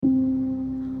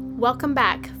Welcome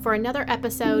back for another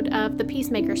episode of the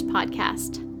Peacemakers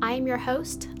Podcast. I am your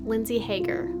host, Lindsay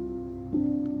Hager.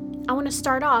 I want to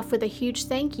start off with a huge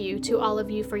thank you to all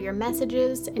of you for your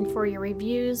messages and for your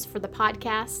reviews for the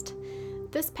podcast.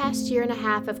 This past year and a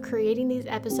half of creating these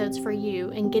episodes for you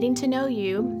and getting to know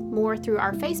you more through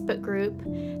our Facebook group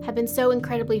have been so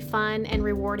incredibly fun and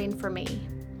rewarding for me.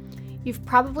 You've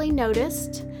probably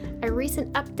noticed a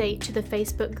recent update to the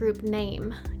Facebook group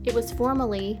name. It was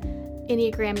formerly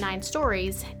Enneagram 9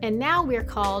 Stories, and now we're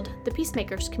called the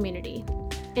Peacemakers Community.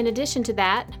 In addition to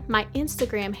that, my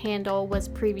Instagram handle was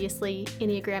previously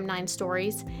Enneagram 9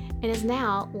 Stories and is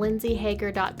now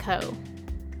lindsayhager.co.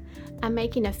 I'm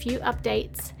making a few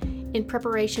updates in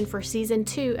preparation for season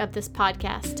 2 of this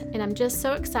podcast, and I'm just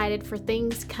so excited for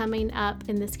things coming up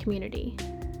in this community.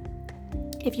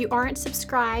 If you aren't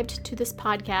subscribed to this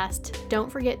podcast,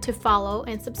 don't forget to follow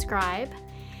and subscribe.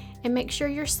 And make sure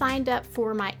you're signed up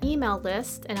for my email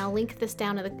list, and I'll link this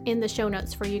down in the show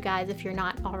notes for you guys if you're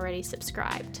not already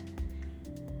subscribed.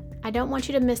 I don't want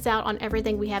you to miss out on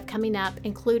everything we have coming up,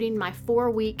 including my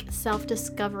 4-week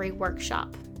self-discovery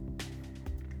workshop.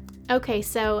 Okay,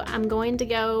 so I'm going to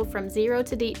go from zero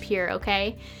to deep here,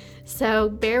 okay? So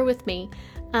bear with me.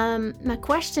 My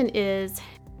question is,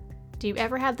 do you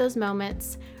ever have those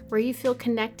moments where you feel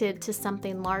connected to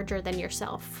something larger than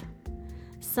yourself?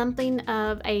 Something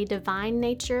of a divine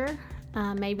nature,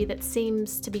 maybe that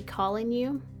seems to be calling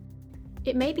you.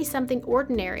 It may be something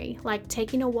ordinary, like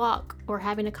taking a walk or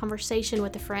having a conversation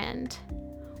with a friend.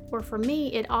 Or for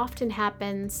me, it often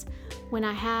happens when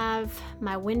I have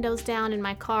my windows down in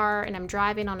my car and I'm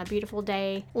driving on a beautiful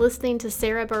day, listening to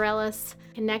Sarah Bareilles,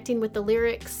 connecting with the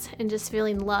lyrics, and just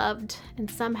feeling loved.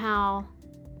 And somehow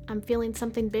I'm feeling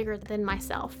something bigger than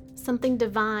myself. Something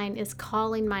divine is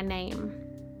calling my name,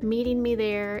 meeting me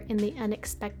there in the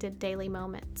unexpected daily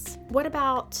moments. What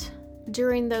about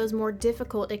during those more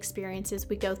difficult experiences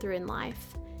we go through in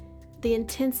life? The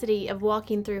intensity of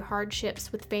walking through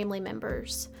hardships with family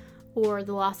members, or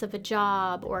the loss of a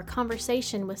job, or a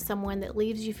conversation with someone that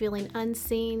leaves you feeling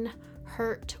unseen,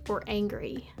 hurt, or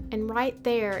angry. And right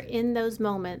there in those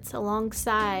moments,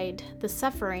 alongside the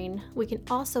suffering, we can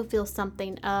also feel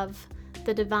something of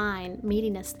the divine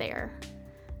meeting us there,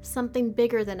 something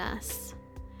bigger than us.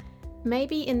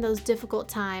 Maybe in those difficult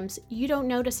times, you don't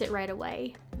notice it right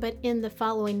away, but in the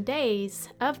following days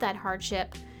of that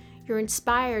hardship, you're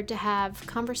inspired to have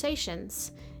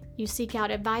conversations. You seek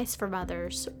out advice from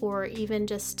others, or even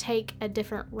just take a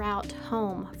different route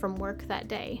home from work that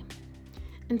day.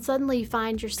 And suddenly you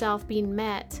find yourself being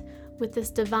met with this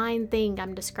divine thing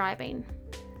I'm describing.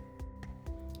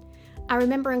 I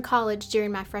remember in college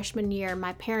during my freshman year,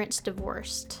 my parents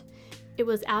divorced. It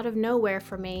was out of nowhere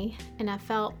for me, and I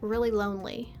felt really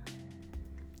lonely.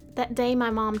 That day my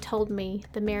mom told me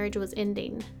the marriage was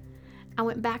ending. I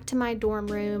went back to my dorm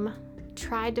room,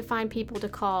 tried to find people to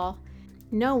call.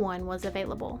 No one was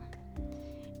available.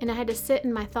 And I had to sit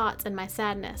in my thoughts and my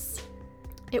sadness.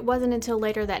 It wasn't until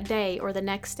later that day or the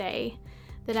next day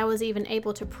that I was even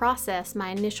able to process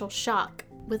my initial shock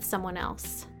with someone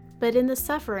else. But in the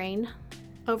suffering,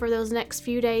 over those next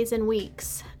few days and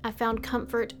weeks, I found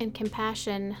comfort and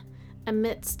compassion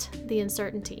amidst the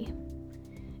uncertainty.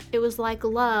 It was like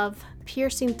love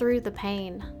piercing through the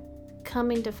pain,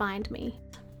 coming to find me.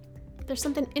 There's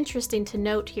something interesting to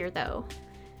note here, though,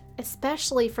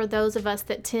 especially for those of us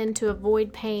that tend to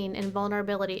avoid pain and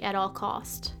vulnerability at all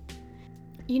cost.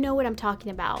 You know what I'm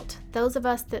talking about. Those of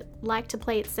us that like to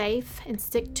play it safe and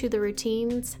stick to the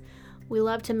routines. We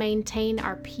love to maintain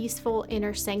our peaceful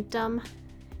inner sanctum.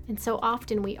 And so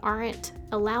often we aren't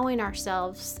allowing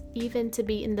ourselves even to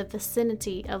be in the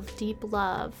vicinity of deep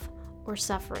love or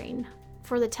suffering.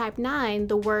 For the type 9,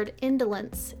 the word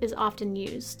indolence is often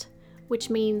used, which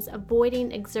means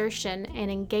avoiding exertion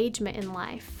and engagement in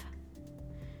life.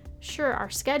 Sure,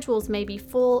 our schedules may be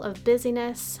full of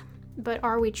busyness, but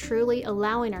are we truly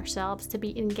allowing ourselves to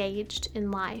be engaged in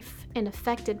life and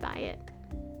affected by it?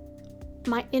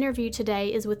 My interview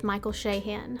today is with Michael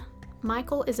Shahan.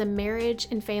 Michael is a marriage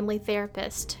and family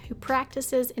therapist who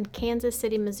practices in Kansas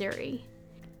City, Missouri.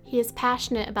 He is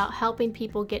passionate about helping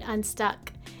people get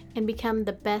unstuck and become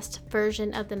the best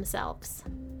version of themselves.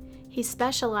 He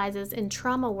specializes in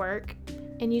trauma work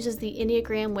and uses the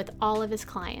Enneagram with all of his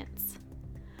clients.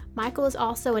 Michael is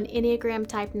also an Enneagram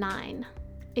Type 9.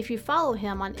 If you follow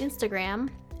him on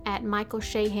Instagram at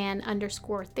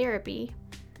michaelshahan_therapy,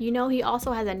 you know he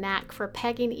also has a knack for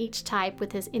pegging each type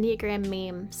with his Enneagram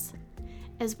memes,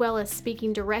 as well as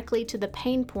speaking directly to the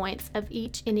pain points of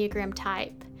each Enneagram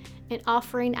type and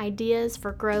offering ideas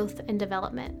for growth and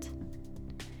development.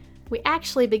 We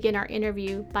actually begin our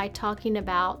interview by talking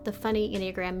about the funny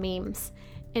Enneagram memes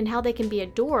and how they can be a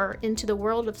door into the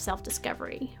world of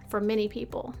self-discovery for many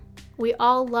people. We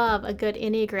all love a good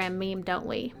Enneagram meme, don't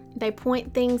we? They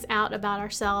point things out about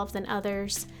ourselves and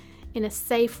others in a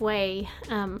safe way,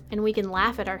 and we can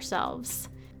laugh at ourselves.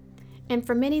 And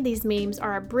for many, these memes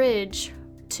are a bridge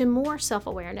to more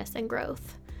self-awareness and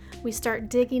growth. We start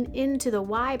digging into the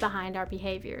why behind our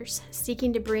behaviors,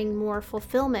 seeking to bring more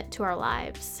fulfillment to our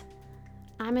lives.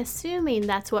 I'm assuming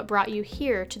that's what brought you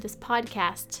here to this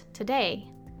podcast today.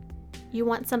 You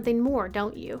want something more,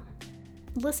 don't you?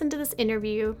 Listen to this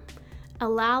interview.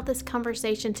 Allow this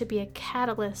conversation to be a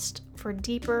catalyst for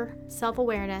deeper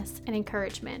self-awareness and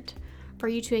encouragement for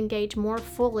you to engage more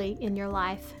fully in your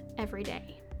life every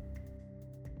day.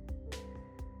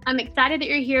 I'm excited that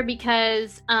you're here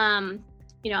because, I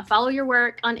follow your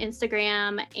work on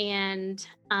Instagram, and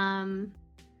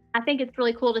I think it's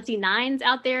really cool to see nines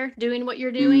out there doing what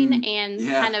you're doing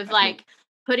kind of like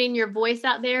putting your voice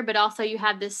out there, but also you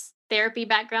have this therapy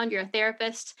background. You're a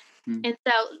therapist. And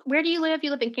so where do you live?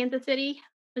 You live in Kansas City,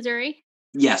 Missouri?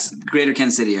 Yes, greater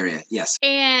Kansas City area, yes.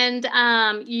 And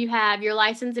you have your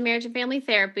license in marriage and family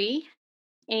therapy.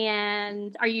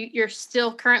 And you're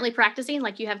still currently practicing?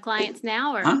 Like you have clients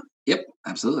now? Or? Yep,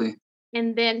 absolutely.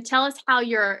 And then tell us how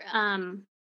you're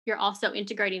also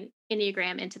integrating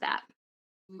Enneagram into that.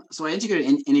 So I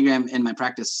integrated Enneagram in my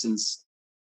practice since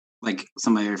like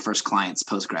some of my first clients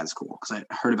post grad school, because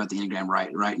I heard about the Enneagram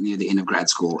right near the end of grad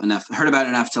school, and I've heard about it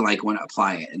enough to like want to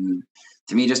apply it. And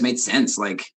to me, it just made sense.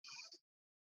 Like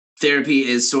therapy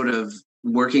is sort of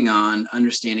working on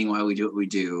understanding why we do what we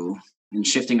do and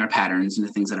shifting our patterns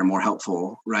into things that are more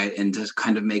helpful, right? And just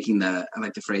kind of making I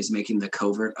like the phrase, making the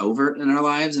covert overt in our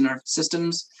lives and our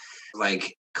systems,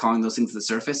 like calling those things to the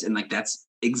surface. And like, that's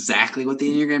exactly what the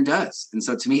Enneagram does. And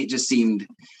so to me, it just seemed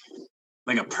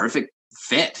like a perfect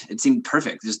fit. It seemed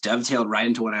perfect, just dovetailed right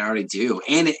into what I already do.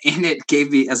 And it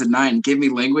gave me, as a 9, gave me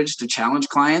language to challenge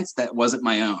clients that wasn't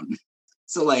my own.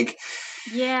 So like,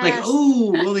 yeah, like,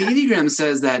 oh, well, the Enneagram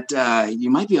says that you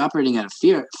might be operating out of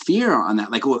fear on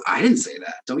that. Like, well, I didn't say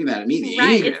that. Don't be mad at me. The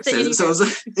Enneagram says it. So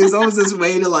it was almost this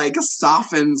way to like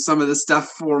soften some of the stuff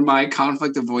for my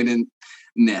conflict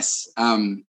avoidantness.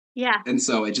 And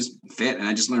so it just fit, and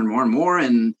I just learned more and more,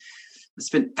 and I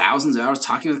spent thousands of hours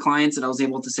talking with clients that I was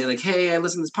able to say like, hey, I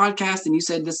listened to this podcast and you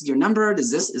said this is your number.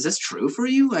 Is this true for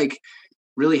you? Like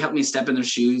really helped me step in their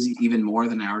shoes even more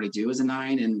than I already do as a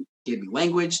 9, and gave me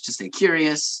language to stay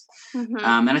curious. And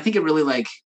I think it really like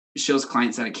shows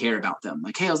clients that I care about them.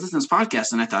 Like, hey, I was listening to this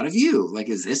podcast and I thought of you. Like,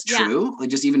 is this true? Like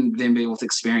just even them being able to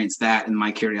experience that and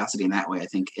my curiosity in that way, I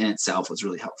think in itself was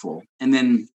really helpful. And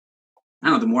then I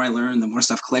don't know, the more I learned, the more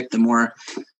stuff clicked, the more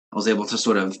I was able to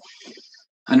sort of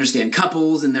understand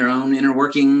couples and their own inner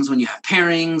workings when you have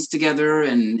pairings together.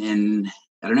 And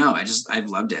I don't know, I've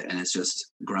loved it. And it's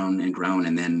just grown and grown.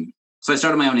 And then, so I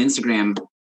started my own Instagram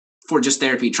for just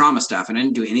therapy trauma stuff. And I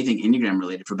didn't do anything Enneagram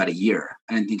related for about a year.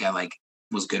 I didn't think I like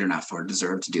was good enough or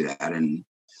deserved to do that. And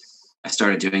I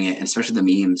started doing it, and especially the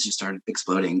memes just started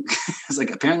exploding. It's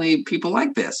like, apparently people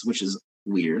like this, which is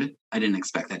weird. I didn't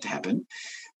expect that to happen,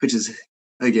 which is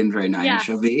again, very 9-ish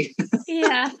of me.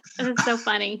 Yeah. It's so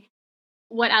funny.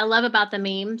 What I love about the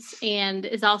memes, and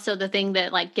is also the thing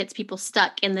that like gets people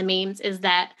stuck in the memes, is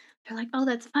that they're like, oh,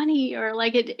 that's funny. Or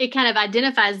like it kind of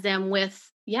identifies them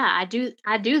with, yeah, I do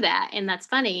that. And that's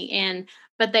funny.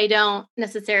 But they don't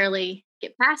necessarily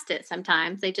get past it.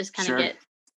 Sometimes they just kind of get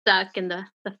stuck in the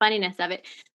funniness of it.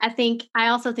 I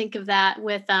also think of that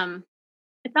with,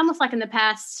 it's almost like in the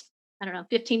past, I don't know,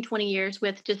 15, 20 years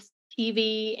with just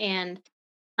TV and,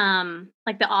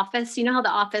 like The Office. You know how The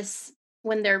Office,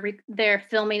 when they're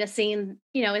filming a scene,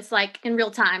 it's like in real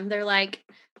time. They're like,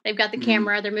 they've got the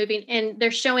camera, they're moving, and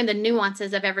they're showing the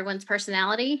nuances of everyone's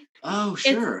personality. Oh,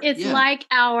 sure. It's like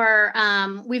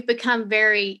we've become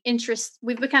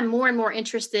more and more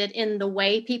interested in the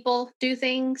way people do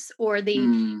things, or the,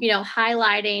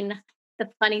 highlighting the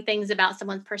funny things about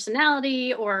someone's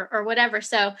personality or whatever.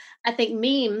 So I think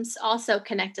memes also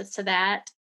connect us to that.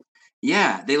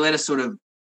 Yeah. They let us sort of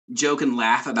joke and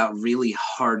laugh about really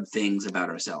hard things about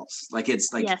ourselves. Like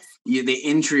it's like the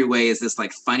entryway is this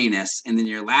like funniness, and then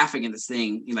you're laughing at this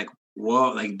thing. You're like,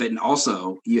 whoa, like, but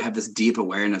also you have this deep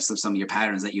awareness of some of your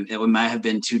patterns that it might have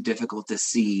been too difficult to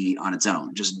see on its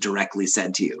own, just directly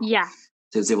said to you. Yeah.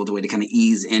 So it's able to kind of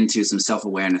ease into some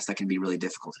self-awareness that can be really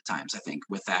difficult at times, I think,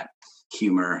 with that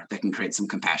humor that can create some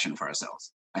compassion for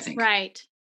ourselves, I think. Right.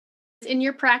 In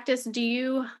your practice, do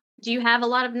you have a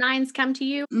lot of 9s come to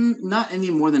you? Not any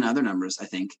more than other numbers, I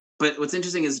think. But what's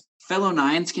interesting is fellow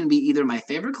 9s can be either my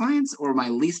favorite clients or my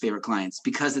least favorite clients,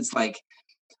 because it's like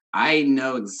I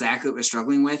know exactly what we're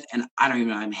struggling with, and I don't even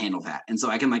know how to handle that. And so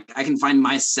I can find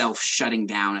myself shutting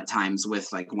down at times with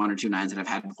like 1 or 2 nines that I've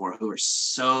had before who are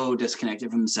so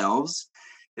disconnected from themselves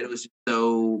that it was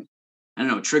so, I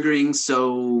don't know, triggering,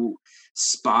 so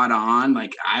spot on.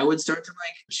 Like I would start to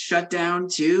like shut down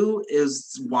too.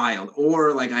 Is wild.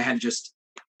 Or like I had just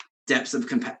depths of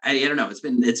I don't know.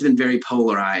 It's been very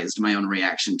polarized, my own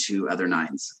reaction to other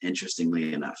nines,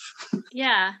 interestingly enough.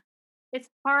 Yeah. It's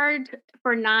hard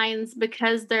for nines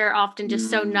because they're often just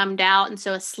so numbed out and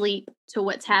so asleep to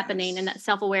what's happening, and that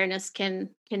self-awareness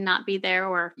cannot be there,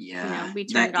 or we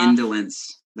turn it off.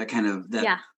 Indolence, that kind of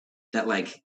that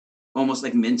like almost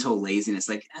like mental laziness,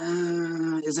 like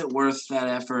is it worth that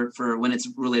effort for when it's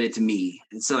related to me?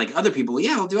 And so like other people,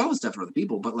 I'll do all the stuff for other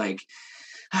people, but like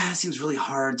it seems really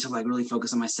hard to like really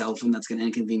focus on myself, and that's going to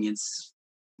inconvenience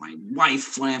my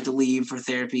wife when I have to leave for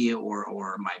therapy,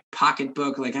 or my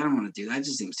pocketbook. Like I don't want to do that. It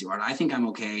just seems too hard. I think I'm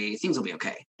okay. Things will be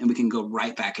okay, and we can go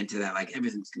right back into that. Like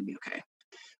everything's going to be okay,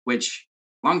 which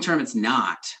long term it's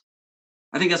not.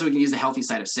 I think that's what we can use the healthy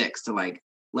side of 6 to like,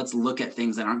 let's look at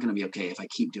things that aren't going to be okay if I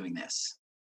keep doing this.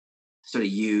 Sort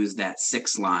of use that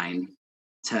 6 line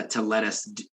to let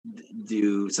us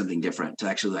do something different, to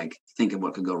actually like think of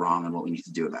what could go wrong and what we need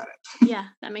to do about it. Yeah,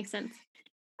 that makes sense.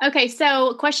 Okay,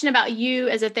 so question about you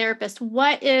as a therapist.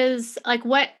 What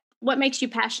makes you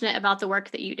passionate about the work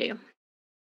that you do?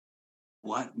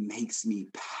 What makes me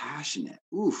passionate?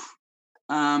 Oof.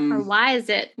 Or why is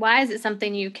it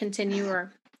something you continue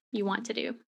or you want to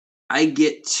do? I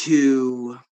get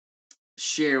to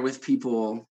share with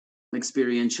people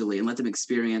experientially and let them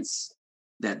experience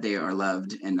that they are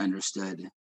loved and understood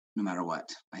no matter what.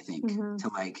 I think to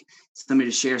like somebody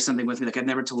to share something with me, like I've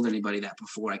never told anybody that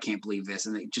before. I can't believe this.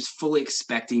 And they just fully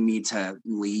expecting me to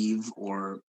leave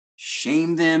or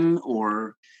shame them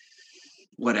or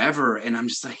whatever. And I'm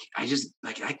just like, I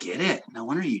get it. No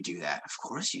wonder you do that. Of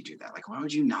course you do that. Like, why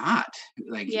would you not?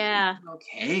 Like,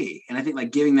 okay. And I think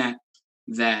like giving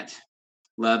that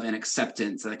love and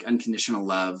acceptance, like unconditional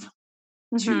love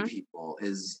to people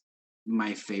is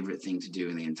my favorite thing to do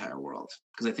in the entire world.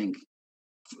 Because I think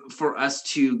for us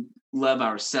to love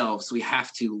ourselves, we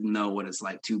have to know what it's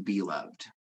like to be loved.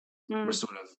 We're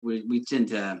sort of, we tend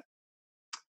to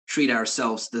treat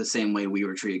ourselves the same way we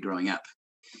were treated growing up.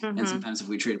 And sometimes if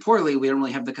we treat it poorly, we don't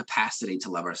really have the capacity to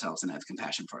love ourselves and have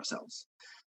compassion for ourselves.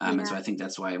 And so I think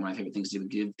that's why one of my favorite things to do,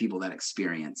 give people that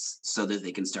experience so that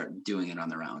they can start doing it on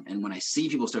their own. And when I see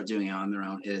people start doing it on their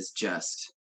own, it is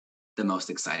just the most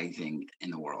exciting thing in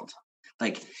the world.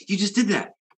 Like, you just did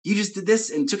that. You just did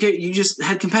this and took care. You just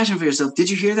had compassion for yourself. Did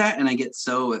you hear that? And I get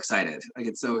so excited. I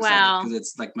get so excited because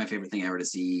it's like my favorite thing ever to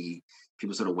see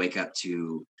people sort of wake up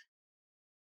to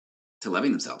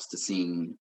loving themselves, to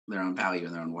seeing their own value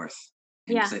and their own worth.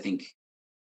 And because I think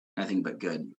nothing but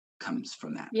good comes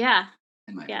from that. Yeah.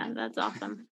 Opinion. That's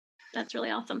awesome. That's really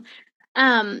awesome.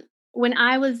 When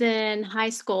I was in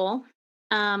high school,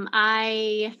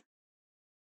 I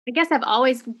guess I've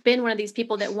always been one of these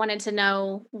people that wanted to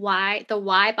know the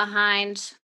why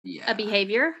behind a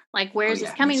behavior. Like, where is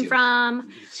this coming from?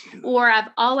 Or I've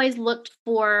always looked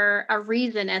for a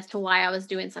reason as to why I was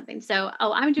doing something. So,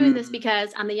 I'm doing this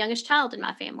because I'm the youngest child in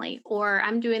my family, or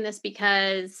I'm doing this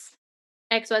because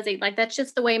XYZ. Like, that's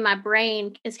just the way my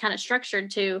brain is kind of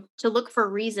structured to look for a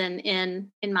reason in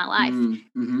my life.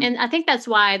 And I think that's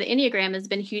why the Enneagram has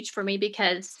been huge for me,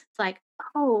 because it's like,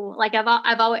 like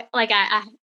I've always, like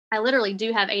I literally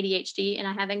do have ADHD and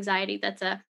I have anxiety. That's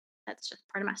just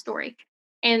part of my story.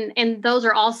 And those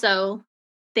are also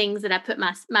things that I put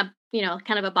my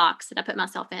kind of a box that I put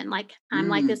myself in. Like, I'm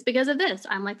like this because of this.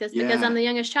 I'm like this because I'm the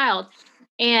youngest child.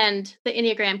 And the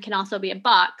Enneagram can also be a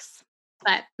box.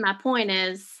 But my point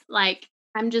is, like,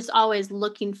 I'm just always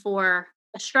looking for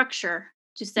a structure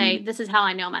to say, this is how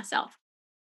I know myself.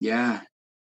 Yeah.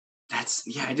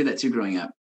 I did that too growing up.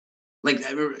 Like,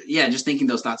 I remember, just thinking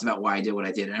those thoughts about why I did what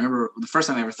I did. And I remember the first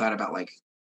time I ever thought about, like,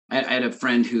 I had a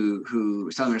friend who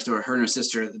was telling her story. Her and her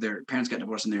sister, their parents got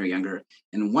divorced when they were younger.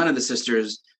 And one of the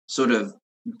sisters sort of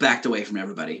backed away from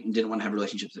everybody and didn't want to have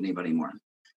relationships with anybody anymore.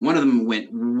 One of them went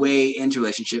way into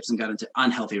relationships and got into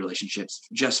unhealthy relationships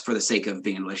just for the sake of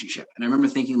being in a relationship. And I remember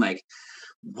thinking, like,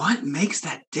 what makes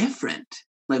that different?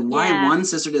 Like, why one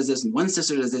sister does this and one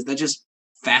sister does this? That just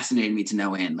fascinated me to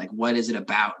no end. Like, what is it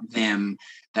about them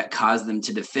that caused them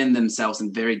to defend themselves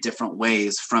in very different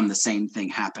ways from the same thing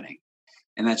happening?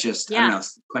 And that's just, I don't know,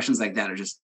 questions like that are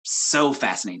just so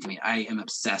fascinating to me. I am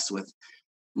obsessed with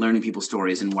learning people's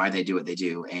stories and why they do what they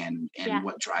do and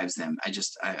what drives them.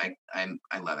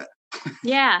 I love it.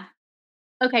 Yeah.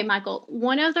 Okay, Michael,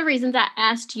 one of the reasons I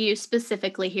asked you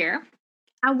specifically here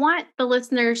I want the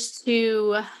listeners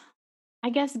to, I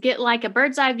guess, get like a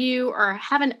bird's eye view or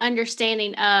have an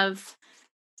understanding of.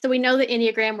 So we know the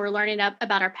Enneagram, we're learning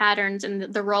about our patterns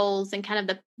and the roles and kind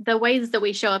of the ways that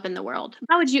we show up in the world.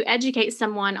 How would you educate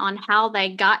someone on how they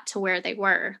got to where they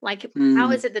were? Like, how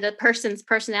is it that a person's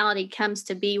personality comes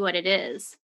to be what it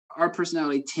is? Our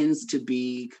personality tends to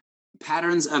be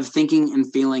patterns of thinking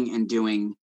and feeling and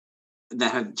doing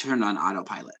that have turned on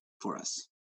autopilot for us.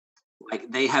 Like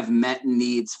they have met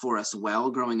needs for us well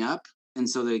growing up. And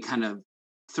so they kind of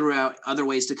threw out other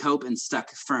ways to cope and stuck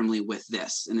firmly with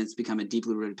this. And it's become a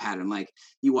deeply rooted pattern. Like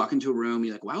you walk into a room,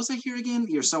 you're like, why was I here again?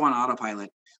 You're so on autopilot.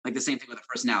 Like the same thing with a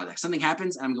personality. Like something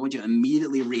happens and I'm going to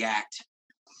immediately react,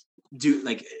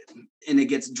 and it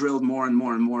gets drilled more and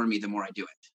more and more in me the more I do it.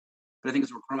 But I think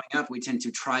as we're growing up, we tend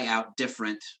to try out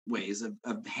different ways of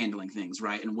handling things,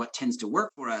 right? And what tends to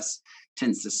work for us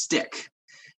tends to stick.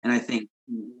 And I think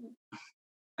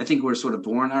we're sort of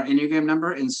born our Enneagram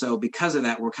number. And so because of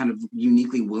that, we're kind of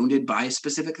uniquely wounded by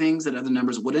specific things that other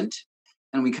numbers wouldn't.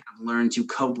 And we kind of learn to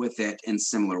cope with it in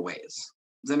similar ways.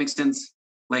 Does that make sense?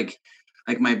 Like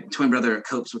my twin brother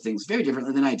copes with things very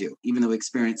differently than I do, even though we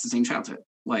experienced the same childhood.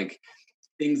 Like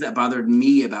things that bothered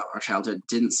me about our childhood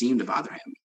didn't seem to bother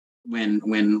him. When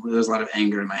there was a lot of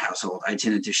anger in my household, I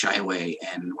tended to shy away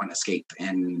and want to escape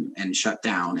and shut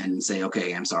down and say,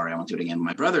 okay, I'm sorry, I won't do it again.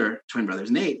 My twin brothers,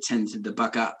 Nate, tended to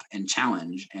buck up and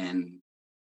challenge. And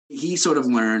he sort of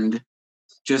learned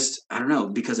just, I don't know,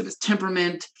 because of his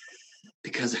temperament,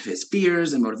 because of his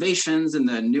fears and motivations and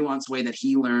the nuanced way that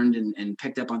he learned and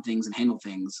picked up on things and handled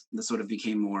things, that sort of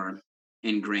became more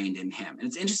ingrained in him. And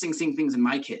it's interesting seeing things in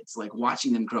my kids, like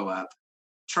watching them grow up,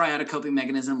 try out a coping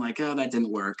mechanism, like, oh, that didn't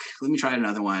work. Let me try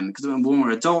another one. Because when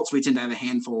we're adults, we tend to have a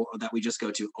handful that we just go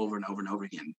to over and over and over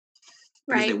again.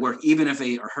 Because they work, even if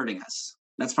they are hurting us.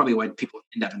 That's probably why people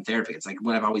end up in therapy. It's like,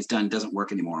 what I've always done doesn't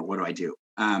work anymore. What do I do?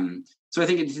 So I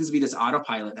think it tends to be this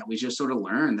autopilot that we just sort of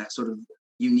learned that sort of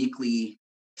uniquely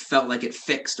felt like it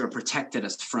fixed or protected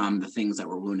us from the things that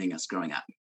were wounding us growing up.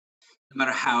 No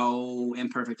matter how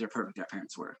imperfect or perfect our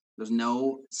parents were. There's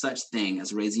no such thing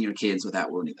as raising your kids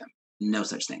without wounding them. No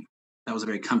such thing. That was a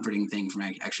very comforting thing for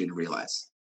me actually to realize.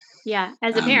 Yeah,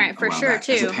 as a parent, for sure,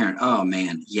 too. As a parent, oh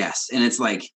man, yes. And it's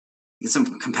like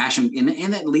some compassion,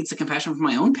 and that leads to compassion from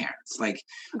my own parents. Like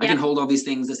I can hold all these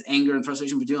things, this anger and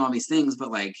frustration for doing all these things,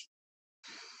 but like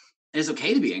it's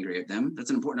okay to be angry at them. That's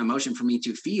an important emotion for me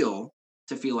to feel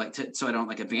like, so I don't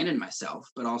like abandon myself,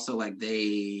 but also like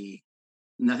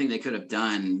nothing they could have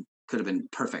done could have been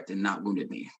perfect and not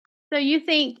wounded me. So you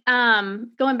think,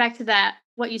 going back to that,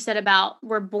 what you said about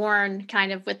we're born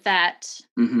kind of with that.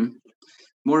 Mm-hmm.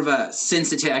 More of a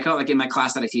sensitivity. I call it, like in my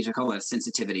class that I teach, I call it a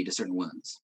sensitivity to certain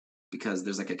wounds because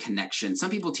there's like a connection.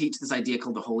 Some people teach this idea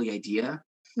called the holy idea.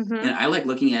 Mm-hmm. And I like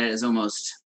looking at it as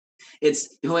almost, the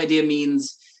whole idea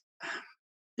means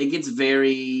it gets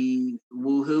very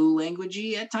woohoo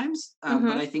languagey at times. Mm-hmm.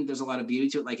 But I think there's a lot of beauty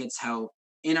to it. Like it's how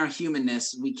in our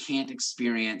humanness, we can't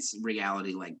experience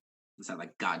reality like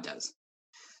God does.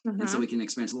 Mm-hmm. And so we can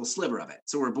experience a little sliver of it.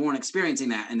 So we're born experiencing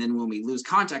that. And then when we lose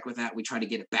contact with that, we try to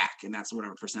get it back. And that's where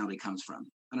our personality comes from.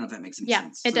 I don't know if that makes any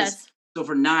sense. Yeah, it does. So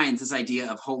for nines, this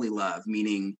idea of holy love,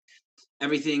 meaning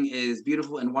everything is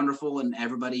beautiful and wonderful and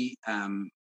everybody,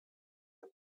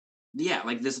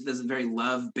 like this very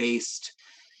love-based.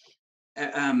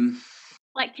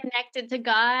 Like connected to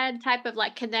God, type of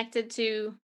like connected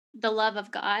to the love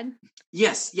of God.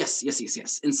 Yes.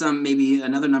 And some, maybe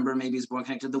another number maybe is more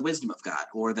connected to the wisdom of God,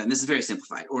 or and this is very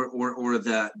simplified, or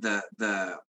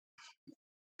the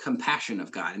compassion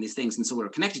of God and these things. And so we're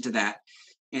connected to that.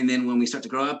 And then when we start to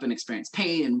grow up and experience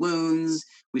pain and wounds,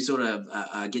 we sort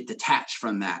of get detached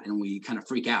from that and we kind of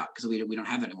freak out because we don't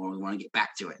have that anymore. We want to get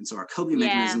back to it. And so our coping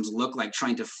mechanisms look like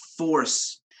trying to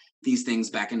force these things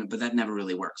back in, but that never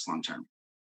really works long term,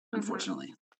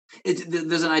 unfortunately.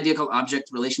 There's an idea called object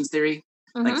relations theory.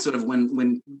 Mm-hmm. Like sort of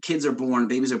when kids are born,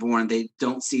 babies are born, they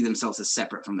don't see themselves as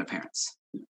separate from their parents.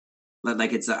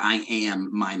 Like it's I am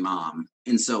my mom.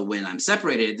 And so when I'm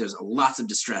separated, there's lots of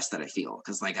distress that I feel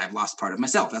because like I've lost part of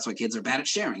myself. That's why kids are bad at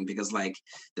sharing because like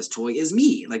this toy is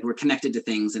me. Like we're connected to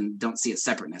things and don't see it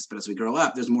separateness. But as we grow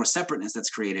up, there's more separateness that's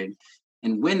created.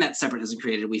 And when that separateness is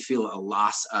created, we feel a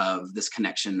loss of this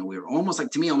connection. We're almost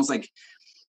like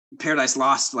Paradise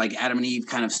Lost, like Adam and Eve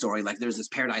kind of story. Like there's this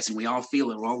paradise and we all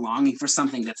feel it. We're all longing for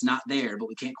something that's not there, but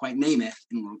we can't quite name it.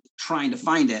 And we're trying to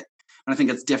find it. And I think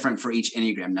that's different for each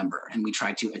Enneagram number. And we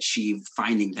try to achieve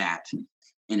finding that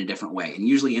in a different way. And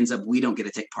usually ends up, we don't get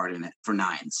to take part in it for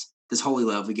nines. This holy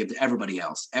love we give to everybody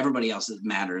else. Everybody else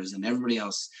matters and everybody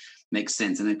else makes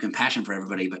sense, and then compassion for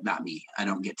everybody, but not me. I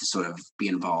don't get to sort of be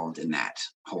involved in that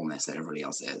wholeness that everybody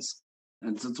else is.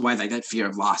 And that's why like that fear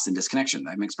of loss and disconnection,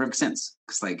 that makes perfect sense.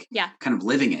 Because like kind of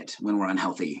living it when we're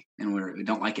unhealthy and we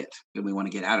don't like it and we want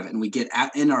to get out of it, and we get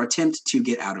out in our attempt to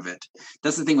get out of it.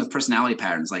 That's the thing with personality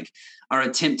patterns, like our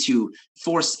attempt to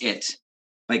force it.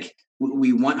 Like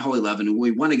we want holy love and we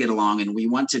want to get along and we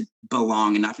want to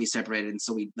belong and not be separated. And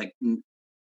so we like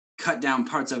cut down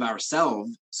parts of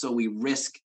ourselves. So we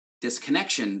risk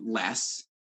disconnection less,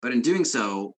 but in doing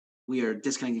so, we are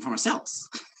disconnecting from ourselves.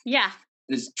 Yeah.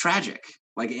 It's tragic.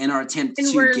 Like in our attempt to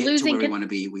get to where we want to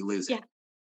be, we lose it.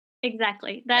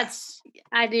 Exactly.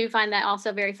 I do find that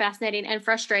also very fascinating and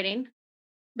frustrating,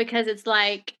 because it's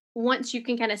like, once you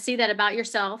can kind of see that about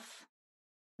yourself,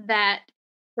 that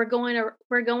we're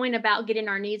going about getting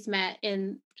our needs met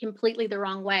in completely the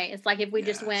wrong way. It's like, if we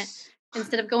just went,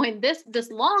 instead of going this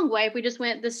long way, if we just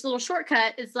went this little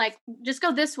shortcut, it's like, just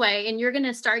go this way, and you're going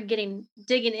to start digging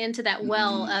into that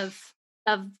well of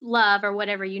love or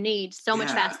whatever you need so much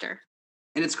faster.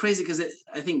 And it's crazy because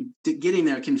I think getting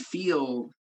there can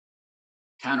feel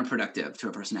counterproductive to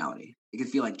a personality. It can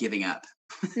feel like giving up.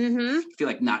 Feel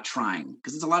like not trying,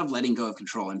 because it's a lot of letting go of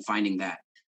control and finding that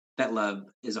love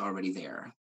is already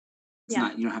there. It's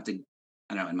not, you don't have to,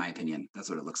 I don't know, in my opinion, that's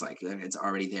what it looks like. It's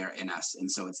already there in us. And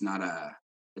so it's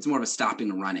more of a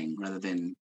stopping running rather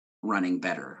than running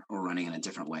better or running in a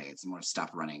different way. It's more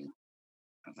stop running.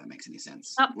 I don't know if that makes any sense.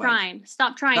 Stop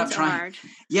trying so hard.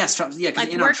 Yes.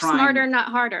 Like, work smarter, not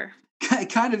harder.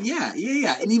 Kind of. Yeah.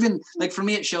 And even like for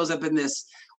me, it shows up in this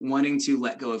wanting to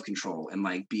let go of control and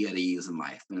like be at ease in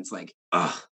life. And it's like,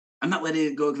 I'm not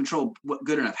letting go of control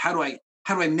good enough. How do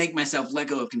I make myself let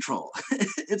go of control?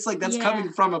 It's like that's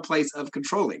coming from a place of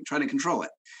trying to control it.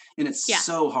 And it's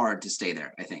so hard to stay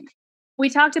there, I think.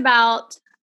 We talked about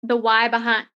the why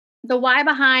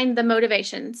behind the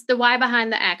motivations, the why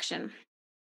behind the action.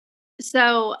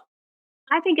 So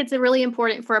I think it's really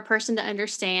important for a person to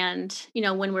understand,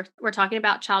 when we're talking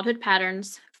about childhood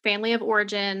patterns, family of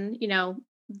origin,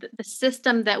 the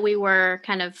system that we were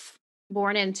kind of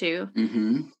born into.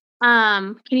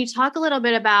 Can you talk a little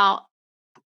bit about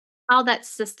how that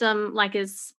system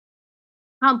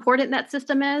how important that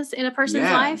system is in a person's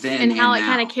life and how it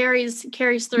kind of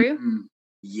carries through?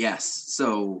 Yes.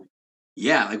 So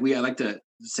I like to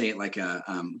say it like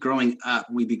growing up,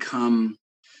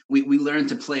 we learn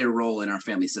to play a role in our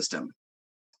family system.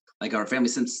 Like our family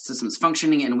system is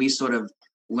functioning, and we sort of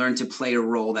learn to play a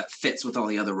role that fits with all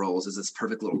the other roles as this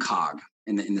perfect little cog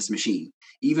in this machine,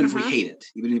 even if we hate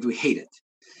it.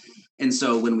 And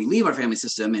so when we leave our family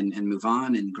system and move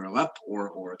on and grow up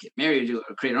or get married or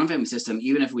create our own family system,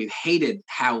 even if we've hated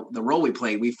how the role we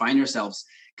played, we find ourselves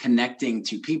connecting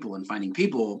to people and finding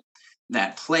people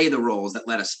that play the roles that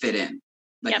let us fit in.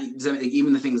 Like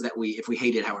even the things that if we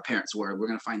hated how our parents were, we're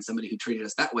going to find somebody who treated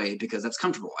us that way because that's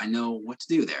comfortable. I know what to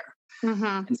do there.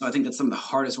 And so I think that's some of the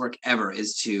hardest work ever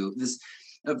is to this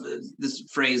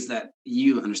phrase that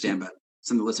you understand, but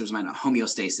some of the listeners might not,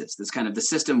 homeostasis, this kind of the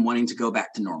system wanting to go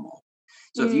back to normal.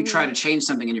 So if you try to change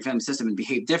something in your family system and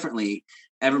behave differently,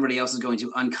 everybody else is going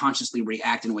to unconsciously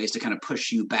react in ways to kind of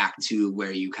push you back to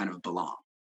where you kind of belong.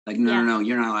 Like, no,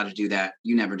 you're not allowed to do that.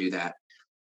 You never do that.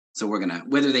 So we're going to,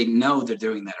 whether they know they're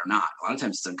doing that or not, a lot of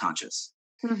times it's unconscious.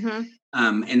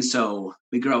 And so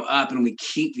we grow up and we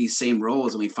keep these same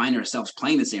roles and we find ourselves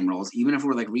playing the same roles, even if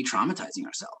we're like re-traumatizing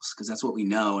ourselves, because that's what we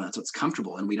know and that's what's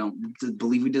comfortable. And we don't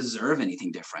believe we deserve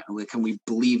anything different. We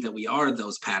believe that we are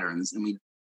those patterns, and we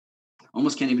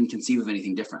almost can't even conceive of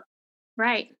anything different.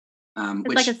 Right.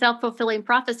 It's like a self-fulfilling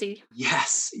prophecy.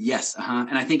 Yes.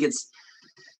 And I think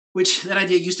that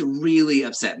idea used to really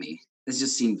upset me. It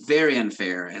just seemed very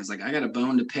unfair. And it's like, I got a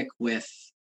bone to pick with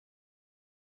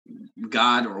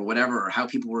God or whatever, or how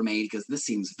people were made, because this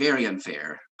seems very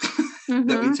unfair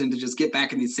that we tend to just get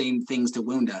back in these same things to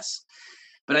wound us.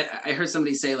 But I heard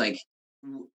somebody say, like,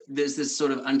 there's this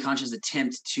sort of unconscious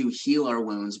attempt to heal our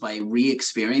wounds by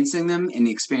re-experiencing them and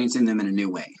experiencing them in a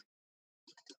new way.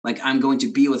 Like, I'm going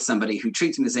to be with somebody who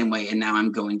treats me the same way, and now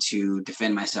I'm going to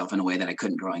defend myself in a way that I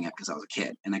couldn't growing up because I was a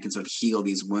kid. And I can sort of heal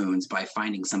these wounds by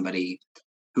finding somebody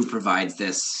who provides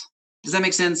this. Does that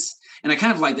make sense? And I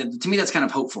kind of like that. To me, that's kind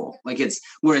of hopeful. Like,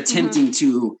 we're attempting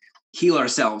to heal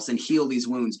ourselves and heal these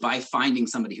wounds by finding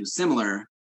somebody who's similar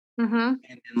and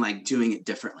like doing it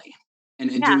differently and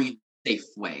doing it in a safe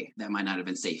way that might not have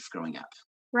been safe growing up.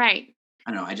 Right.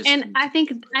 I don't know. I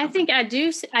think I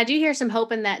do hear some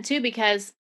hope in that too,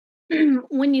 because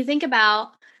when you think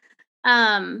about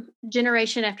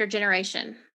generation after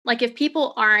generation, like if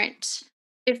people are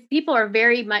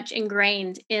very much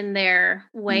ingrained in their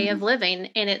way of living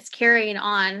and it's carrying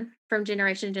on from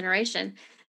generation to generation.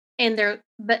 And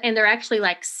they're actually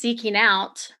like seeking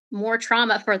out more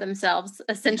trauma for themselves,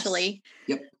 essentially.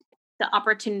 Yes. Yep. The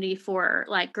opportunity for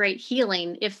like great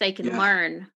healing if they can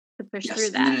learn to push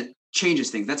through that. And then it changes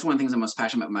things. That's one of the things I'm most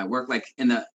passionate about in my work. Like in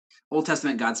the Old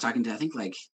Testament, God's talking to, I think,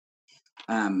 like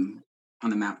on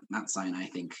the Mount Sinai, I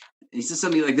think. He says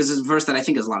something like, this is a verse that I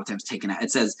think is a lot of times taken out.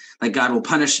 It says like God will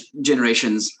punish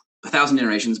generations, 1,000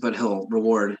 generations, but he'll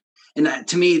reward. And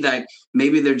to me, that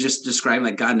maybe they're just describing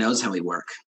like God knows how we work.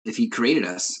 If he created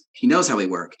us, he knows how we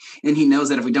work. And he knows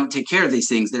that if we don't take care of these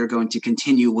things, they're going to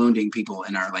continue wounding people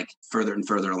in our like further and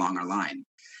further along our line.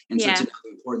 And so to know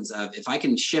the importance of, if I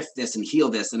can shift this and heal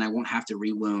this, then I won't have to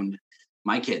rewound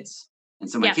my kids. And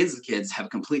so my kids have a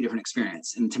completely different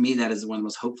experience. And to me, that is one of the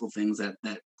most hopeful things that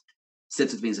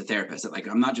sits with me as a therapist, that like,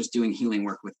 I'm not just doing healing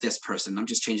work with this person. I'm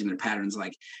just changing their patterns,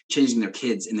 like changing their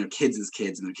kids and their kids'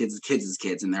 kids and their kids'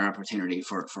 kids' and their opportunity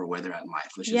for where they're at in life,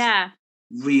 which is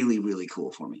really, really cool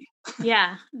for me.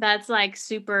 Yeah. That's like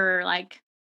super, like,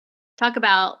 talk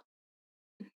about,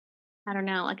 I don't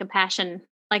know, like a passion.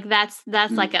 Like that's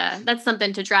like that's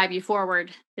something to drive you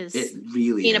forward, is it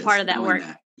really being a part of that work.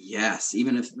 Yes.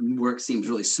 Even if work seems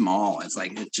really small, it's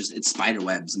like, it's spider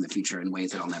webs in the future in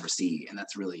ways that I'll never see. And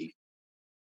that's really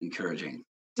encouraging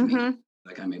to me.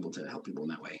 Like I'm able to help people in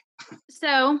that way.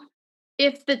 So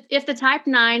if the type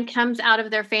 9 comes out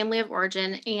of their family of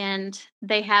origin and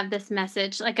they have this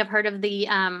message, like I've heard of the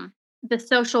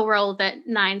social role that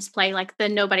 9s play, like the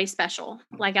nobody special.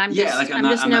 Like I'm just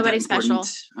nobody special.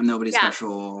 I'm nobody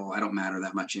special. I don't matter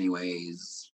that much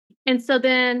anyways. And so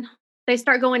then they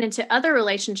start going into other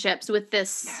relationships with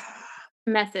this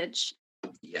message.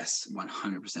 Yes,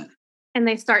 100%. And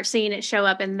they start seeing it show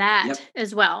up in that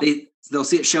as well. They'll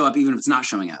see it show up even if it's not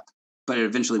showing up. But it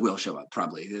eventually will show up,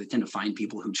 probably. They tend to find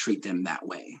people who treat them that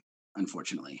way,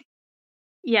 unfortunately.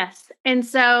 Yes. And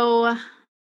so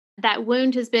that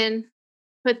wound has been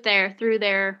put there through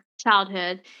their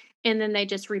childhood, and then they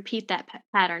just repeat that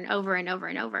pattern over and over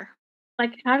and over.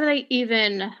 Like, how do they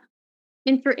even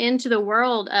enter into the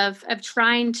world of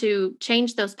trying to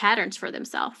change those patterns for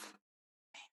themselves?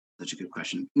 Such a good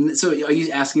question. So are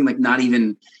you asking, like, not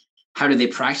even how do they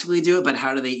practically do it, but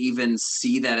how do they even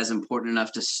see that as important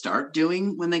enough to start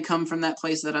doing when they come from that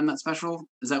place that I'm not special?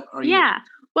 Is that, Yeah.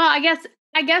 Well, I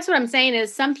guess what I'm saying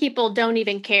is some people don't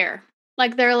even care.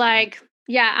 Like they're like,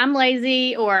 yeah, I'm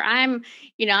lazy, or I'm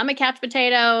a couch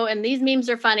potato, and these memes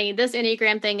are funny. This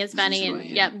Enneagram thing is funny,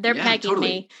 and they're pegging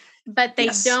me. But they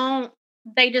just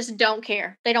don't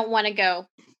care. They don't want to go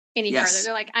any further.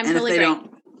 They're like, I'm totally great.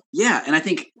 And I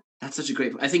think that's such a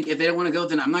great, I think if they don't want to go,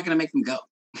 then I'm not going to make them go.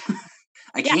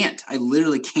 I can't. I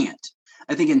literally can't.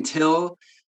 I think until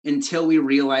we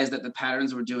realize that the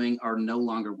patterns we're doing are no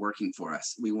longer working for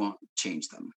us, we won't change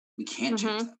them. We can't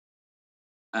change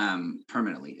them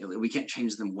permanently. We can't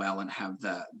change them well and have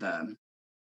the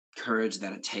courage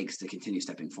that it takes to continue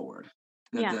stepping forward.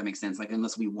 That makes sense. Like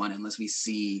unless we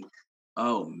see,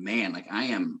 oh man, like I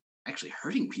am actually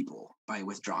hurting people by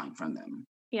withdrawing from them.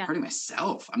 Hurting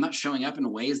myself. I'm not showing up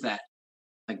in ways that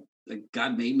like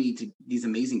God made me to these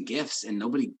amazing gifts, and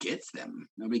nobody gets them.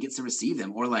 Nobody gets to receive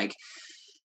them. Or like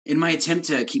in my attempt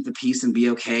to keep the peace and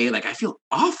be okay, like I feel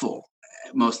awful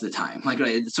most of the time. Like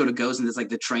it sort of goes into this, like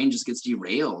the train just gets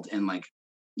derailed and like,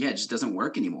 it just doesn't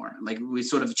work anymore. Like we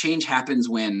sort of, change happens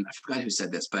when, I forgot who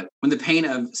said this, but when the pain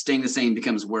of staying the same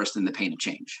becomes worse than the pain of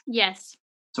change. Yes.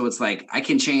 So it's like, I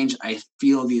can change. I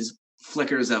feel these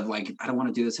flickers of like, I don't want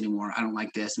to do this anymore. I don't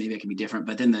like this. Maybe I can be different.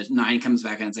 But then the 9 comes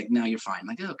back and it's like, no, you're fine.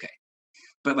 Like, okay.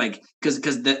 But like,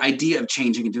 because the idea of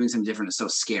changing and doing something different is so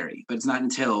scary. But it's not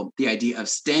until the idea of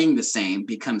staying the same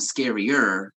becomes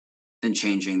scarier than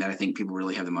changing that I think people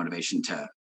really have the motivation to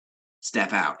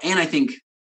step out. And I think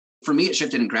for me, it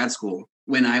shifted in grad school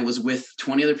when I was with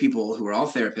 20 other people who were all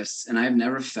therapists, and I've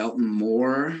never felt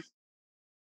more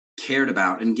cared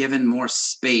about and given more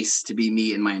space to be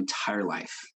me in my entire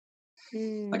life.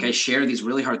 Like I share these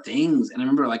really hard things, and I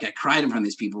remember like I cried in front of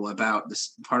these people about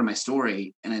this part of my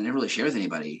story, and I never really shared with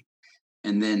anybody.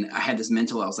 And then I had this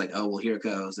mental, I was like, oh, well, here it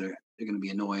goes. They're going to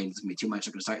be annoyed. It's going to be too much.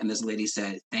 They're going to start. And this lady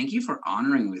said, thank you for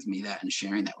honoring with me that and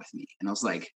sharing that with me. And I was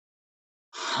like,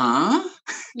 huh?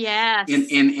 Yes.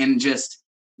 And just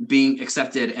being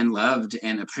accepted and loved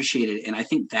and appreciated. And I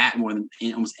think that more than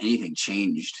almost anything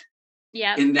changed.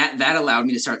 Yeah. And that allowed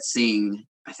me to start seeing,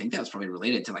 I think that was probably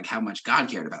related to like how much God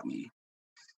cared about me.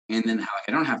 And then how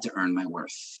I don't have to earn my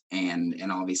worth and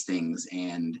all these things.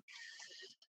 And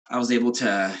I was able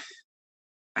to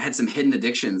I had some hidden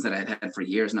addictions that I'd had for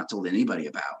years, not told anybody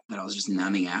about, that I was just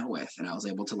numbing out with. And I was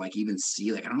able to like even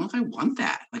see, like, I don't know if I want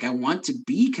that. Like, I want to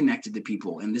be connected to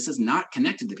people. And this is not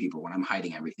connected to people when I'm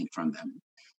hiding everything from them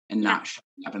and not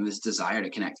showing up in this desire to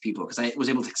connect people. Because I was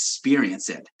able to experience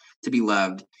it, to be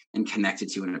loved and connected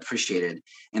to and appreciated.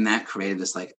 And that created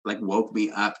this like woke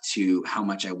me up to how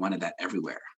much I wanted that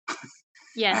everywhere.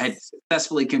 Yes. I had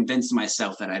successfully convinced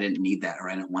myself that I didn't need that, or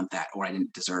I didn't want that, or I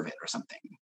didn't deserve it or something.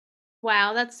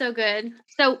 Wow, that's so good.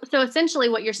 So essentially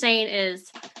what you're saying is,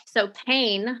 so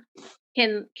pain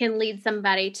can lead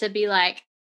somebody to be like,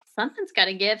 something's got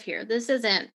to give here. This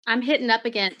isn't, I'm hitting up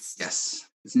against. Yes.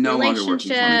 It's no longer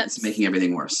working for me. It's making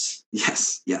everything worse.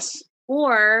 Yes. Yes.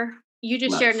 Or you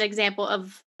just shared an example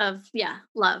of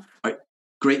love. Right.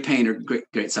 Great pain or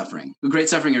great suffering. Great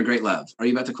suffering or great love. Are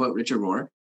you about to quote Richard Rohr?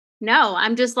 No,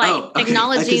 I'm just like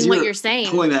acknowledging what you're saying.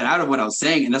 Pulling that out of what I was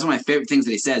saying. And that's one of my favorite things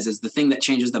that he says is the thing that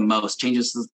changes the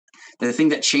thing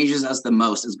that changes us the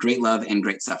most is great love and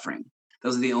great suffering.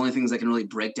 Those are the only things that can really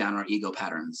break down our ego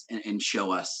patterns and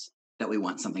show us that we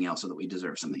want something else or that we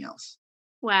deserve something else.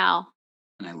 Wow.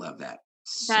 And I love that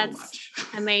so much.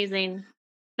 Amazing.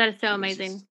 That is so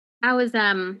amazing. I was,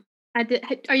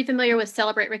 are you familiar with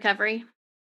Celebrate Recovery?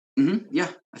 Mm-hmm. Yeah,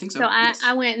 I think so. So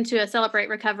I went into a Celebrate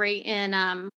Recovery in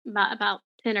about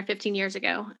 10 or 15 years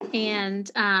ago, and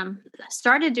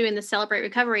started doing the Celebrate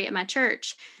Recovery at my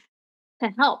church to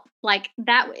help. Like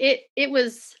that, it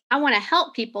was, I want to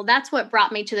help people. That's what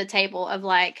brought me to the table of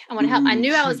like, I want to help. I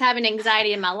knew I was having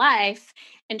anxiety in my life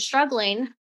and struggling,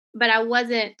 but I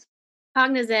wasn't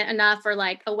cognizant enough or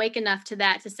like awake enough to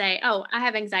that to say, oh, I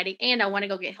have anxiety and I want to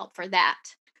go get help for that.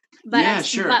 But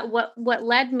But what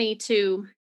led me to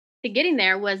getting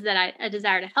there was that I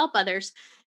desire to help others.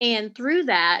 And through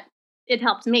that, it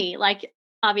helped me. Like,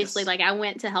 obviously, like I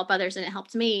went to help others and it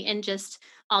helped me. And just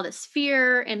all this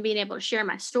fear and being able to share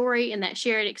my story and that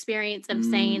shared experience of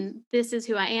saying, this is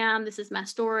who I am. This is my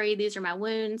story. These are my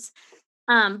wounds.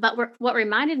 But what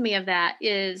reminded me of that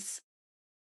is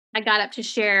I got up to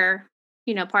share,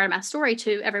 part of my story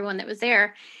to everyone that was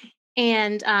there.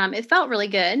 And it felt really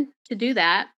good to do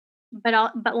that.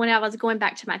 But when I was going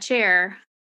back to my chair,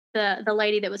 the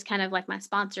lady that was kind of like my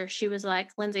sponsor, she was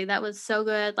like, Lindsay, that was so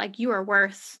good. Like, you are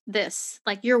worth this.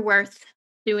 Like, you're worth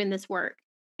doing this work.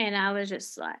 And I was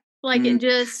just like it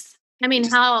just, I mean,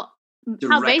 how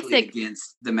basic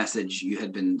against the message you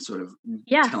had been sort of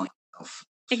telling yourself.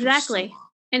 Exactly. So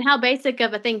and how basic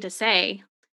of a thing to say,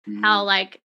 how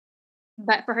like,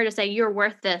 but for her to say, you're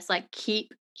worth this, like,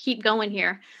 keep going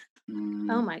here.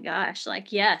 Oh my gosh.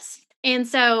 Like, yes. And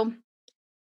so,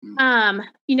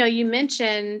 you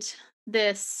mentioned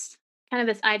this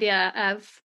idea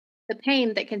of the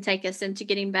pain that can take us into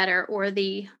getting better, or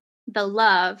the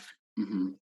love.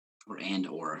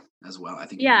 Or as well, I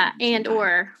think. Yeah.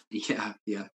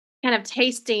 Yeah. Kind of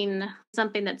tasting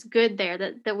something that's good there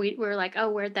that we're like, oh,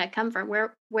 where'd that come from?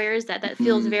 Where is that? That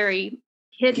feels very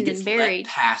hidden and buried.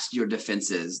 Past your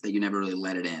defenses, that you never really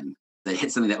let it in. That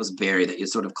hit something that was buried, that you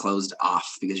sort of closed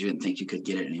off because you didn't think you could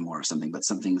get it anymore or something, but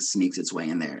something sneaks its way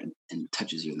in there and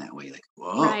touches you in that way. Like,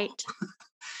 whoa. Right.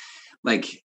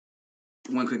 Like,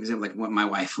 one quick example, like my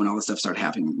wife, when all this stuff started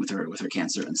happening with her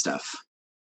cancer and stuff,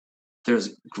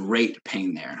 there's great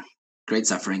pain there, great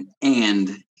suffering,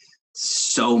 and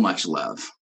so much love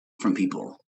from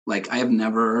people. Like, I have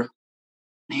never,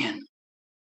 man,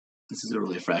 this is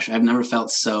really fresh. I've never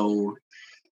felt so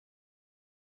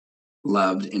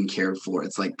loved and cared for.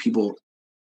 It's like people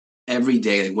every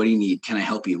day, like, what do you need? Can I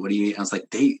help you? What do you need? I was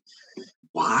like,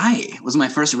 why? Was my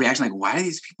first reaction, like, why are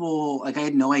these people, like, I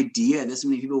had no idea this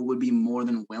many people would be more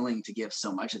than willing to give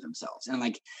so much of themselves. And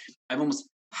like, I've almost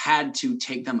had to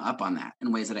take them up on that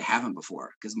in ways that I haven't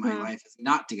before, because my life is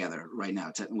not together right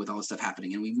now with all this stuff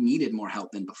happening, and we've needed more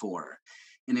help than before.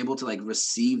 And able to like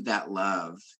receive that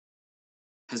love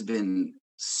has been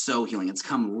so healing. It's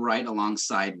come right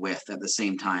alongside with, at the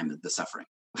same time, the suffering.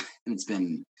 And it's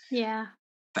been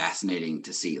fascinating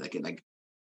to see, like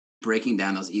breaking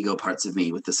down those ego parts of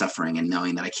me with the suffering, and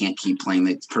knowing that I can't keep playing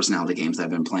the personality games that I've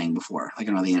been playing before. Like,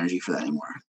 I don't have the energy for that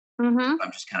anymore. I'm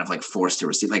just kind of like forced to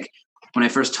receive. Like, when I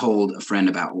first called a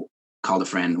friend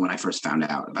when I first found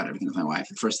out about everything with my wife,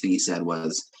 the first thing he said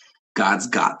was, God's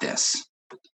got this,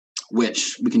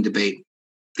 which we can debate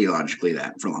theologically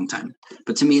that for a long time.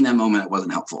 But to me, in that moment, it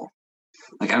wasn't helpful.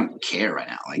 Like, I don't care right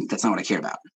now. Like, that's not what I care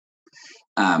about.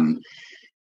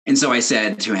 And so I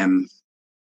said to him,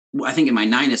 I think in my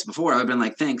nyness before, I've been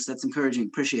like, thanks, that's encouraging,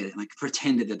 appreciate it. And like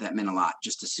pretended that meant a lot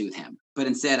just to soothe him. But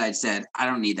instead I'd said, I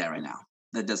don't need that right now.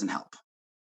 That doesn't help.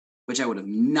 Which I would have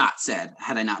not said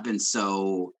had I not been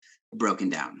so broken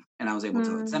down, and I was able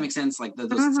to. Does that make sense? Like those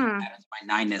patterns,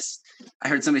 my 9ness. I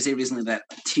heard somebody say recently that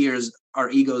tears, our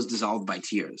egos dissolved by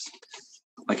tears.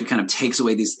 Like it kind of takes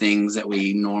away these things that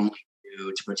we normally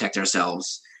do to protect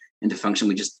ourselves and to function.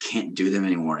 We just can't do them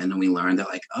anymore, and then we learn that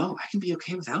like, oh, I can be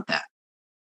okay without that,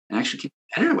 and actually get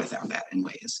better without that in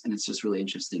ways. And it's just really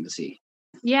interesting to see.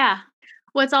 Yeah.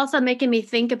 What's also making me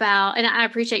think about, and I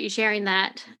appreciate you sharing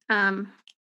that. I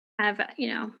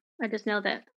just know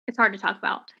that it's hard to talk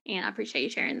about, and I appreciate you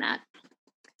sharing that.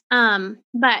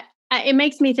 But it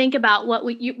makes me think about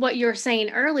what you were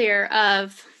saying earlier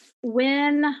of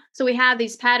so we have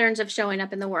these patterns of showing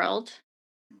up in the world,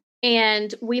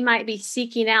 and we might be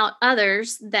seeking out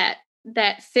others that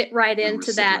fit right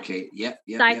into that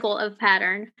cycle of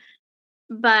pattern.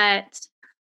 But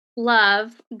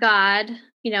love, God,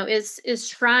 is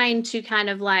trying to kind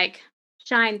of like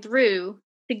shine through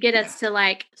to get us to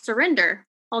like surrender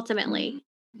ultimately.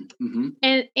 Mm-hmm.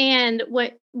 And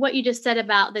what you just said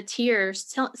about the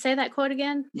tears, say that quote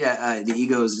again. The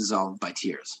ego is dissolved by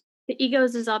tears. The ego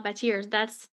is dissolved by tears.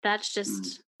 That's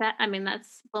just that. I mean,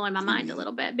 that's blowing my mind a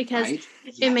little bit, because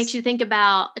it makes you think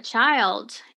about a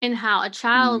child and how a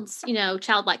child's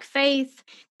childlike faith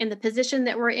and the position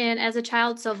that we're in as a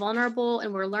child, so vulnerable,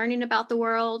 and we're learning about the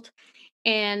world,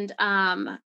 and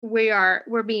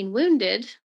we're being wounded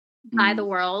by the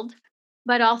world,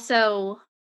 but also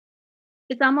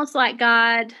it's almost like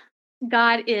God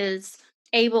is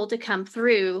able to come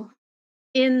through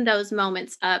in those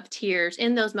moments of tears,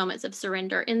 in those moments of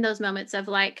surrender, in those moments of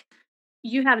like,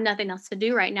 you have nothing else to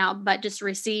do right now but just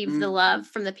receive the love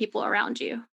from the people around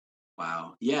you.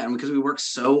 Wow. Yeah. And because we work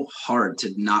so hard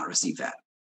to not receive that.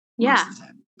 Yeah. Most of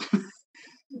the time.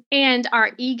 And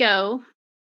our ego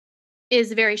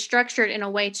is very structured in a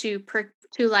way to protect,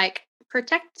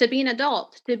 to be an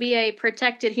adult, to be a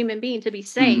protected human being, to be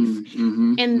safe.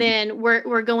 And then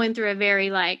we're going through a very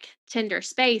like tender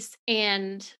space.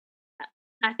 And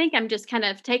I think I'm just kind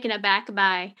of taken aback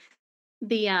by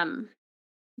the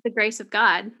grace of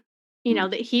God,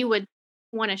 that he would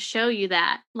want to show you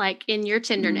that, like in your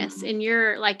tenderness, in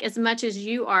your, like, as much as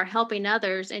you are helping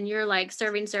others and you're like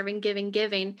serving,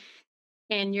 giving,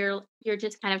 and you're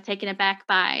just kind of taken aback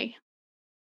by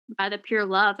the pure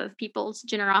love of people's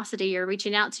generosity or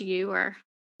reaching out to you. Or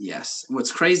yes.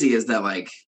 What's crazy is that like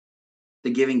the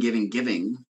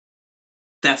giving,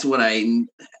 that's what I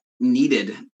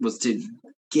needed, was to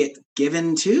get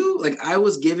given to. Like I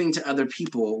was giving to other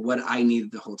people what I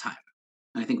needed the whole time.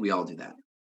 And I think we all do that.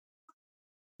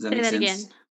 Does that make sense? Again.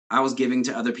 I was giving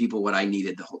to other people what I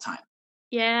needed the whole time.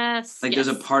 Yes. Like there's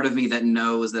a part of me that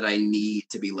knows that I need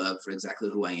to be loved for exactly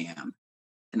who I am.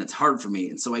 And it's hard for me.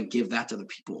 And so I give that to other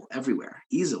people everywhere,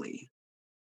 easily.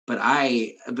 But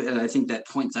I think that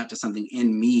points out to something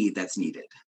in me that's needed.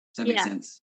 Does that make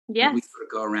sense? Yes. Like we sort of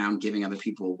go around giving other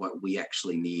people what we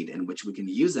actually need, and which we can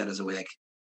use that as a way, like,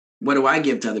 what do I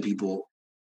give to other people?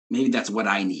 Maybe that's what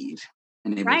I need.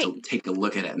 And able to take a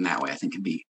look at it in that way, I think, can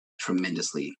be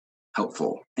tremendously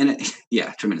helpful. And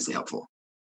tremendously helpful.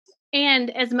 And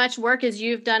as much work as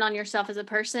you've done on yourself as a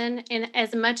person, and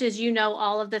as much as you know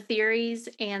all of the theories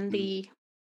and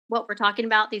what we're talking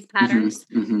about, these patterns,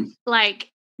 like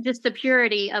just the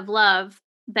purity of love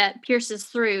that pierces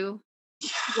through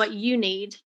what you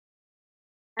need.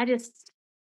 It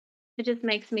just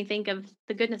makes me think of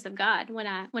the goodness of God when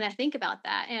I think about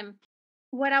that. And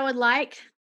what I would like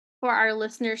for our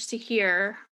listeners to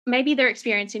hear, maybe they're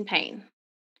experiencing pain,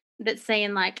 that's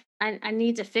saying like, I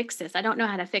need to fix this. I don't know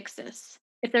how to fix this.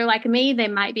 If they're like me, they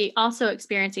might be also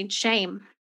experiencing shame.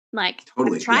 Like,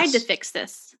 totally, I've tried to fix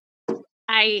this.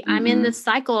 I'm in this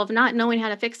cycle of not knowing how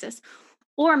to fix this.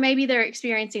 Or maybe they're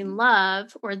experiencing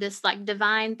love, or this like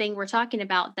divine thing we're talking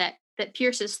about that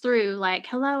pierces through, like,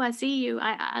 hello, I see you.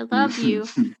 I love you.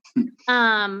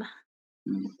 It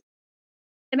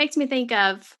makes me think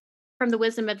of, from the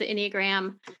wisdom of the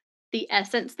Enneagram, the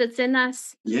essence that's in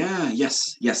us. Yeah.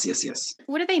 Yes.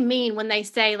 What do they mean when they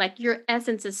say like your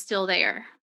essence is still there?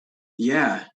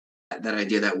 Yeah. That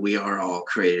idea that we are all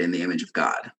created in the image of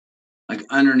God, like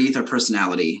underneath our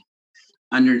personality,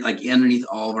 underneath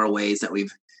all of our ways that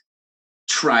we've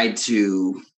tried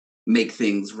to make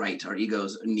things right. Our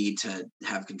egos need to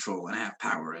have control and have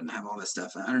power and have all this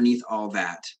stuff. And underneath all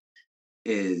that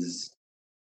is,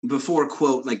 before,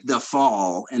 quote, like the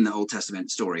fall in the Old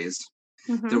Testament stories,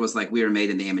 there was like, we were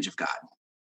made in the image of God,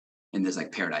 and there's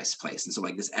like paradise place. And so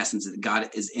like this essence of God,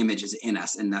 his image is in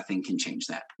us, and nothing can change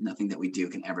that. Nothing that we do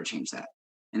can ever change that.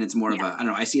 And it's more of a, I don't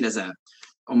know, I see it as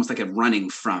almost like a running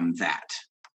from that.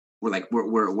 Our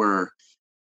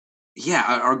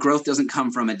growth doesn't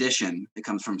come from addition. It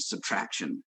comes from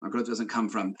subtraction. Our growth doesn't come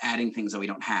from adding things that we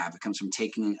don't have. It comes from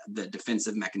taking the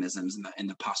defensive mechanisms and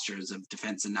the postures of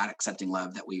defense and not accepting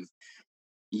love that we've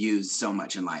used so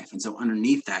much in life. And so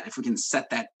underneath that, if we can set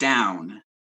that down,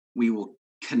 we will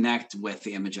connect with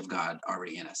the image of God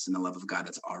already in us and the love of God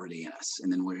that's already in us.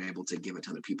 And then we're able to give it to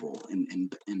other people in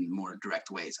more direct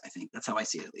ways. I think that's how I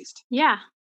see it, at least. Yeah.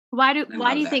 Why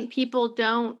do you think people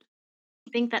don't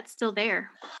think that's still there?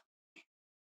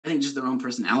 I think just their own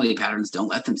personality patterns don't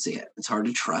let them see it. It's hard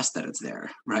to trust that it's there,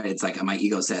 right? It's like my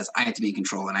ego says, I have to be in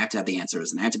control and I have to have the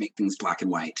answers and I have to make things black and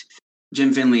white.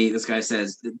 Jim Finley, this guy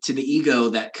says, to the ego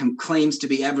that claims to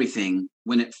be everything,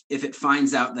 if it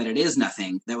finds out that it is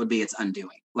nothing, that would be its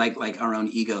undoing. Like our own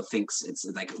ego thinks it's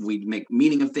like we make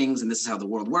meaning of things and this is how the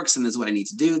world works and this is what I need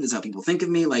to do. This is how people think of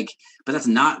me. But that's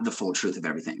not the full truth of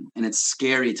everything. And it's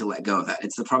scary to let go of that.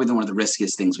 It's probably one of the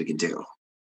riskiest things we could do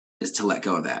is to let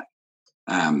go of that.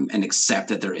 And accept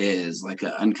that there is like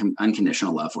an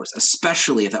unconditional love for us,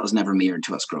 especially if that was never mirrored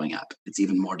to us growing up. It's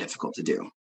even more difficult to do.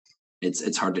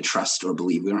 It's hard to trust or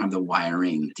believe. We don't have the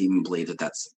wiring to even believe that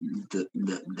that's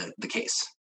the case.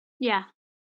 Yeah,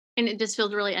 and it just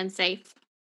feels really unsafe.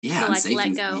 Yeah, to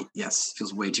let go. Yes,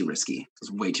 feels way too risky.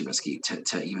 Feels way too risky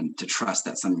to even to trust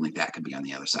that something like that could be on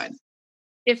the other side.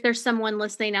 If there's someone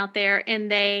listening out there and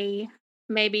they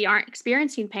maybe aren't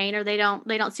experiencing pain or they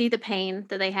don't see the pain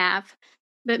that they have,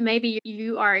 but maybe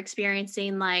you are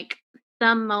experiencing like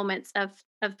some moments of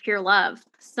pure love,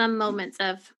 some moments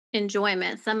of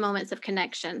enjoyment, some moments of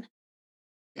connection.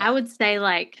 Yeah. I would say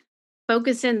like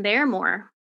focus in there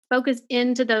more, focus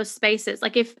into those spaces.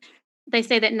 Like if they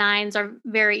say that 9s are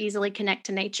very easily connect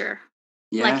to nature.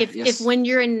 Yeah, like if when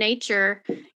you're in nature,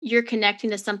 you're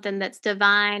connecting to something that's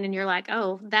divine and you're like,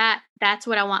 oh, that's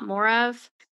what I want more of.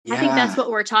 Yeah. I think that's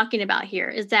what we're talking about here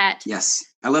is that. Yes.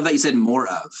 I love that you said more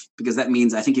of, because that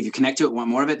means I think if you connect to it, want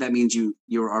more of it, that means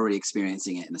you're already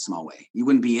experiencing it in a small way. You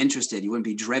wouldn't be interested. You wouldn't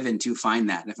be driven to find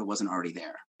that if it wasn't already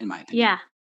there, in my opinion. Yeah.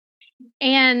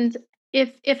 And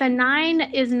if a 9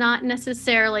 is not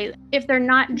necessarily, if they're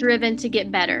not driven to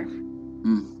get better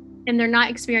and they're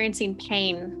not experiencing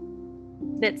pain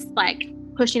that's like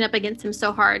pushing up against them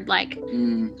so hard, like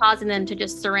causing them to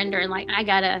just surrender and like,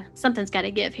 something's got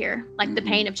to give here. Like the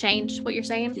pain of change, what you're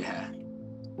saying? Yeah.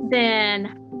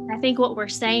 Then I think what we're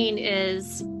saying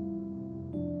is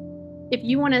if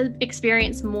you want to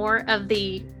experience more of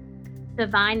the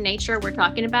divine nature we're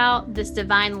talking about, this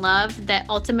divine love that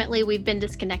ultimately we've been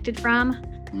disconnected from,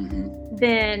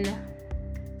 then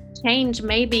change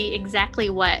may be exactly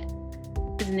what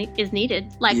is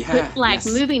needed.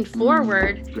 Moving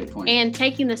forward and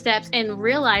taking the steps and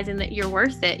realizing that you're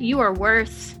worth it. You are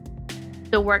worth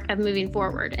the work of moving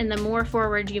forward. And the more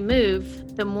forward you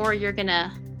move, the more you're going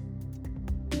to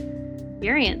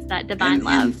experience that divine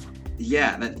love.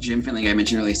 That Jim Finley I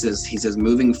mentioned earlier he says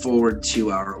moving forward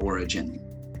to our origin.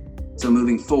 So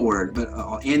moving forward, but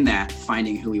in that,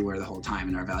 finding who we were the whole time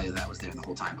and our value that was there the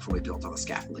whole time before we built all the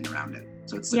scaffolding around it.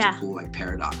 So it's such a cool like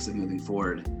paradox of moving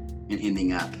forward and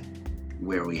ending up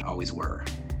where we always were.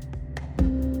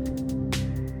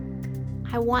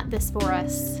 I want this for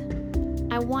us.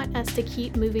 I want us to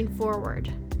keep moving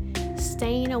forward,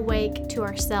 staying awake to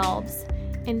ourselves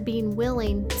and being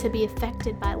willing to be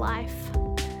affected by life.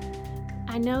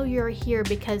 I know you're here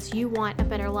because you want a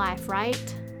better life,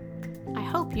 right? I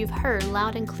hope you've heard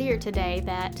loud and clear today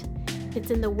that it's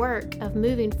in the work of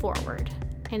moving forward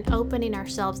and opening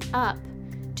ourselves up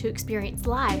to experience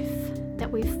life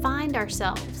that we find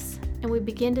ourselves and we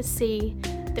begin to see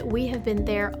that we have been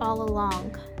there all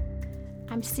along.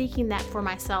 I'm seeking that for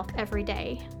myself every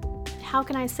day. How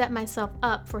can I set myself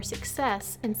up for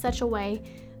success in such a way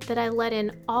that I let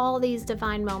in all these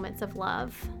divine moments of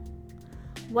love?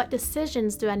 What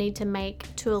decisions do I need to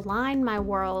make to align my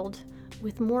world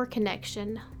with more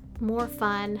connection, more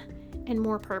fun, and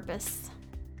more purpose?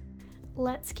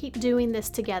 Let's keep doing this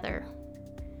together.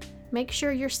 Make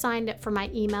sure you're signed up for my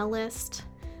email list,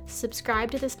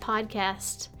 subscribe to this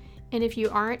podcast, and if you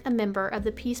aren't a member of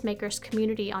the Peacemakers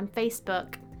community on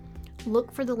Facebook,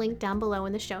 look for the link down below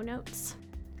in the show notes.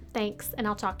 Thanks, and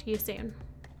I'll talk to you soon.